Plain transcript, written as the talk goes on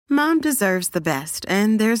Mom deserves the best,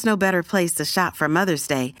 and there's no better place to shop for Mother's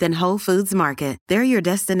Day than Whole Foods Market. They're your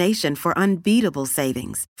destination for unbeatable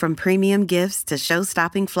savings, from premium gifts to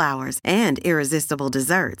show-stopping flowers and irresistible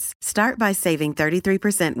desserts. Start by saving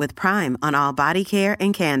 33% with Prime on all body care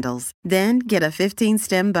and candles. Then get a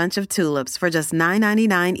 15-stem bunch of tulips for just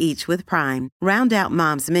 $9.99 each with Prime. Round out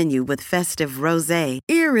Mom's menu with festive rosé,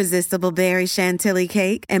 irresistible berry chantilly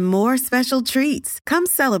cake, and more special treats. Come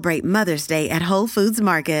celebrate Mother's Day at Whole Foods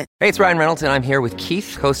Market. Hey, it's Ryan Reynolds, and I'm here with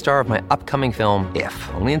Keith, co-star of my upcoming film, If,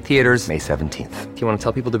 only in theaters May 17th. Do you want to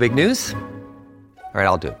tell people the big news? All right,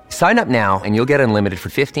 I'll do it. Sign up now and you'll get unlimited for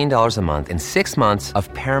 $15 a month and 6 months of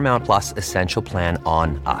Paramount Plus Essential Plan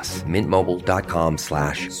on us.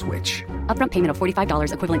 MintMobile.com/switch. Upfront payment of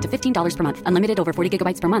 $45 equivalent to $15 per month. Unlimited over 40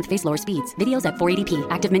 gigabytes per month. Face lower speeds. Videos at 480p.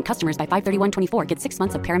 Active Mint customers by 531.24 get 6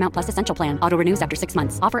 months of Paramount Plus Essential Plan. Auto renews after 6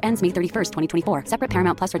 months. Offer ends May 31st, 2024. Separate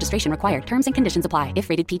Paramount Plus registration required. Terms and conditions apply if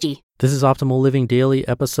rated PG. This is Optimal Living Daily,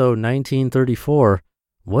 episode 1934.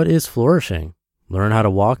 What is flourishing? Learn how to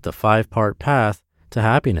walk the 5-part path to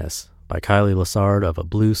happiness by Kylee Lessard of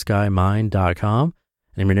ablueskymind.com.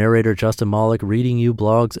 And your narrator, Justin Malik, reading you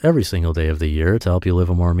blogs every single day of the year to help you live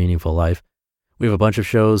a more meaningful life. We have a bunch of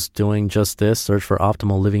shows doing just this. Search for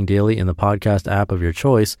Optimal Living Daily in the podcast app of your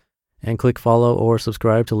choice and click follow or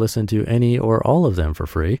subscribe to listen to any or all of them for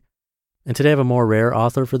free. And today I have a more rare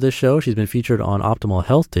author for this show. She's been featured on Optimal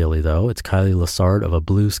Health Daily, though. It's Kylee Lessard of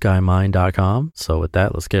ablueskymind.com. So with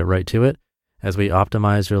that, let's get right to it as we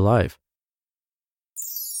optimize your life.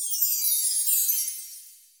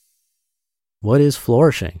 What is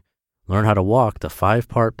flourishing? Learn how to walk the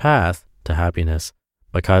 5-part path to happiness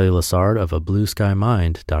by Kylee Lessard of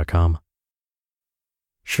ablueskymind.com.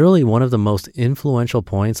 Surely one of the most influential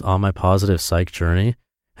points on my positive psych journey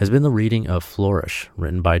has been the reading of Flourish,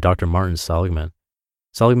 written by Dr. Martin Seligman.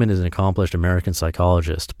 Seligman is an accomplished American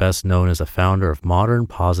psychologist, best known as the founder of modern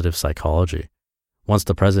positive psychology. Once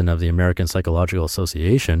the president of the American Psychological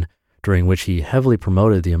Association, during which he heavily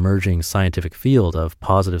promoted the emerging scientific field of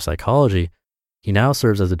positive psychology, he now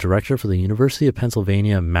serves as the director for the University of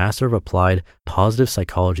Pennsylvania Master of Applied Positive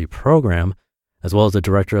Psychology program, as well as the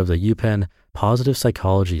director of the UPenn Positive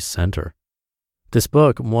Psychology Center. This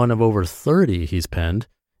book, one of over 30 he's penned,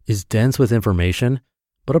 is dense with information,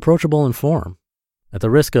 but approachable in form. At the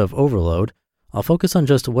risk of overload, I'll focus on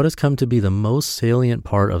just what has come to be the most salient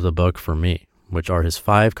part of the book for me, which are his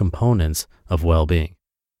 5 components of well-being.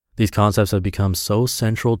 These concepts have become so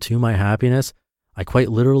central to my happiness, I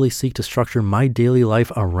quite literally seek to structure my daily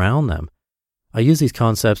life around them. I use these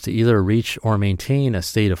concepts to either reach or maintain a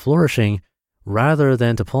state of flourishing rather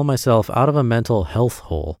than to pull myself out of a mental health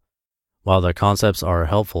hole. While the concepts are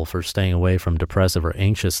helpful for staying away from depressive or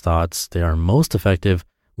anxious thoughts, they are most effective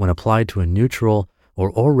when applied to a neutral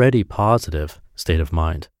or already positive state of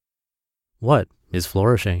mind. What is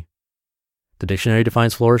flourishing? The dictionary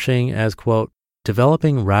defines flourishing as, quote,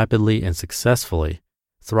 developing rapidly and successfully,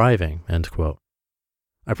 thriving, end quote.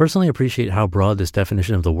 I personally appreciate how broad this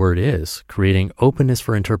definition of the word is, creating openness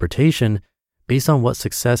for interpretation based on what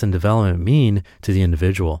success and development mean to the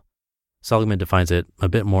individual. Seligman defines it a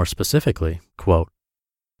bit more specifically, quote,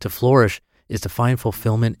 to flourish is to find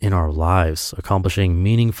fulfillment in our lives, accomplishing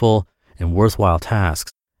meaningful and worthwhile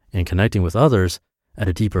tasks, and connecting with others at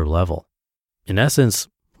a deeper level. In essence,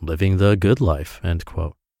 living the good life, end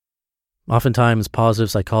quote. Oftentimes,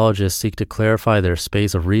 positive psychologists seek to clarify their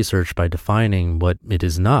space of research by defining what it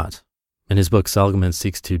is not. In his book, Seligman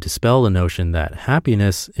seeks to dispel the notion that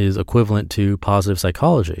happiness is equivalent to positive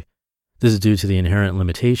psychology. This is due to the inherent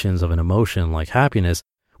limitations of an emotion like happiness,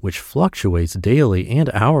 which fluctuates daily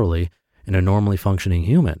and hourly in a normally functioning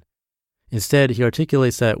human. Instead, he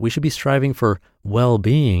articulates that we should be striving for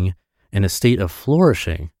well-being and a state of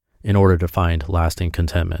flourishing in order to find lasting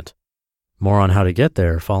contentment. More on how to get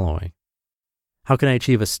there following. How can I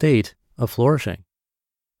achieve a state of flourishing?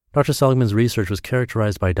 Dr. Seligman's research was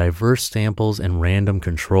characterized by diverse samples and random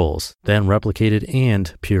controls, then replicated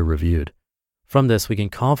and peer-reviewed. From this, we can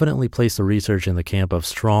confidently place the research in the camp of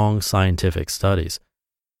strong scientific studies.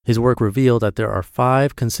 His work revealed that there are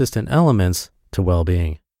 5 consistent elements to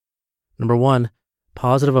well-being. Number 1,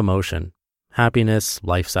 positive emotion, happiness,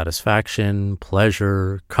 life satisfaction,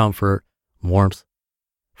 pleasure, comfort, warmth.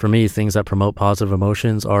 For me, things that promote positive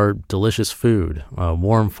emotions are delicious food, a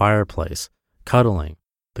warm fireplace, cuddling,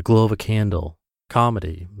 the glow of a candle,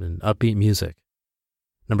 comedy, and upbeat music.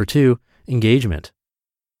 Number 2, engagement.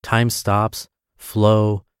 Time stops,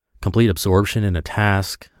 flow, complete absorption in a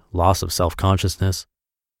task, loss of self-consciousness.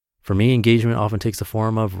 For me, engagement often takes the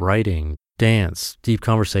form of writing, dance, deep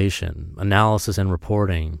conversation, analysis and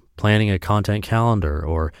reporting, planning a content calendar,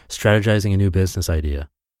 or strategizing a new business idea.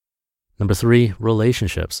 Number 3,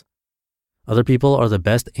 relationships. Other people are the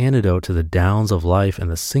best antidote to the downs of life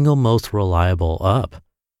and the single most reliable up.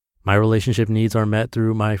 My relationship needs are met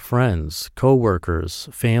through my friends, coworkers,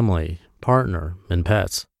 family, partner, and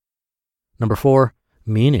pets. Number 4,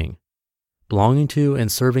 meaning. Belonging to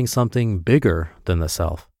and serving something bigger than the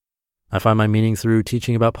self. I find my meaning through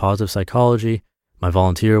teaching about positive psychology, my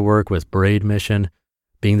volunteer work with Braid Mission,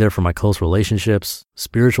 being there for my close relationships,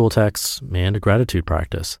 spiritual texts, and a gratitude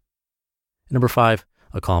practice. Number 5,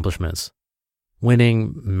 accomplishments.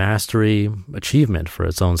 Winning, mastery, achievement for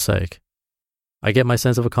its own sake. I get my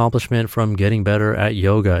sense of accomplishment from getting better at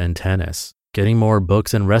yoga and tennis, getting more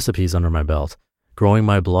books and recipes under my belt, growing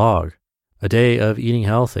my blog, a day of eating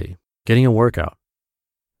healthy, getting a workout.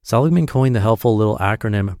 Seligman coined the helpful little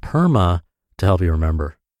acronym PERMA to help you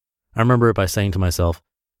remember. I remember it by saying to myself,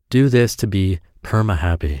 do this to be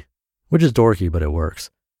perma-happy, which is dorky, but it works.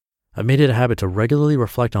 I've made it a habit to regularly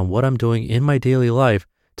reflect on what I'm doing in my daily life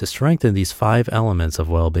to strengthen these 5 elements of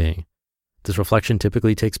well-being. This reflection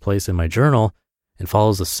typically takes place in my journal and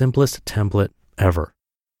follows the simplest template ever.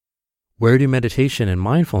 Where do meditation and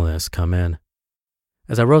mindfulness come in?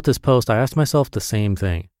 As I wrote this post, I asked myself the same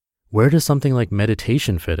thing. Where does something like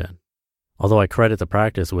meditation fit in? Although I credit the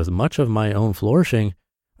practice with much of my own flourishing,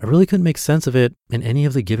 I really couldn't make sense of it in any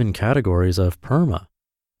of the given categories of PERMA.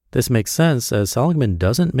 This makes sense as Seligman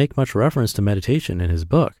doesn't make much reference to meditation in his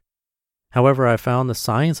book. However, I found the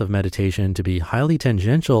science of meditation to be highly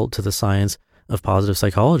tangential to the science of positive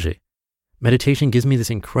psychology. Meditation gives me this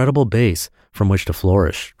incredible base from which to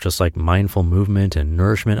flourish, just like mindful movement and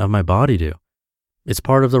nourishment of my body do. It's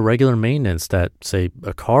part of the regular maintenance that, say,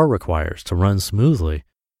 a car requires to run smoothly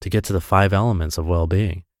to get to the 5 elements of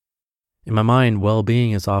well-being. In my mind,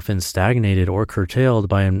 well-being is often stagnated or curtailed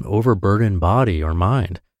by an overburdened body or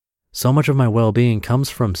mind. So much of my well-being comes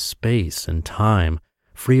from space and time,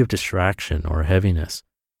 free of distraction or heaviness.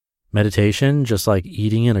 Meditation, just like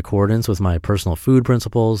eating in accordance with my personal food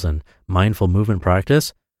principles and mindful movement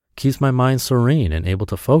practice, keeps my mind serene and able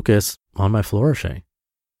to focus on my flourishing.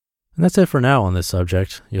 And that's it for now on this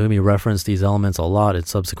subject. You'll hear me reference these elements a lot in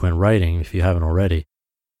subsequent writing if you haven't already.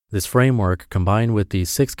 This framework, combined with the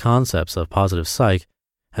 6 concepts of positive psych,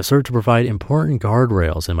 have served to provide important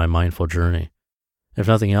guardrails in my mindful journey. If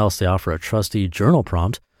nothing else, they offer a trusty journal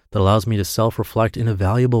prompt that allows me to self-reflect in a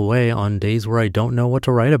valuable way on days where I don't know what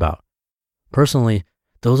to write about. Personally,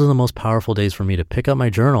 those are the most powerful days for me to pick up my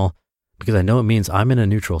journal because I know it means I'm in a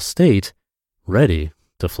neutral state, ready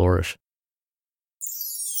to flourish.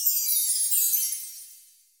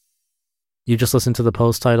 You just listened to the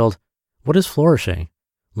post titled, What is Flourishing?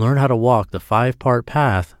 Learn how to walk the 5-part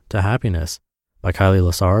path to happiness by Kylee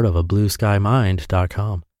Lessard of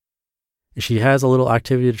ablueskymind.com. She has a little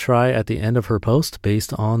activity to try at the end of her post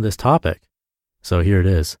based on this topic. So here it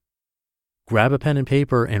is. Grab a pen and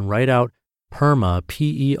paper and write out PERMA,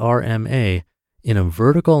 P-E-R-M-A, in a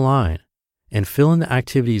vertical line and fill in the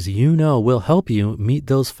activities you know will help you meet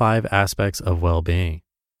those 5 aspects of well-being.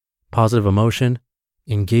 Positive emotion,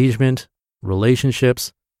 engagement,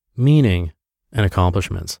 relationships, meaning, and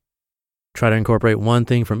accomplishments. Try to incorporate one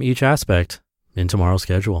thing from each aspect in tomorrow's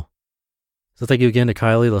schedule. So thank you again to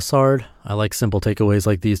Kylee Lessard. I like simple takeaways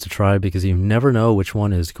like these to try because you never know which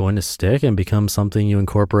one is going to stick and become something you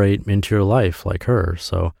incorporate into your life like her.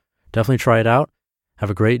 So definitely try it out.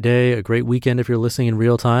 Have a great day, a great weekend if you're listening in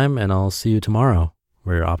real time, and I'll see you tomorrow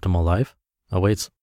where your optimal life awaits.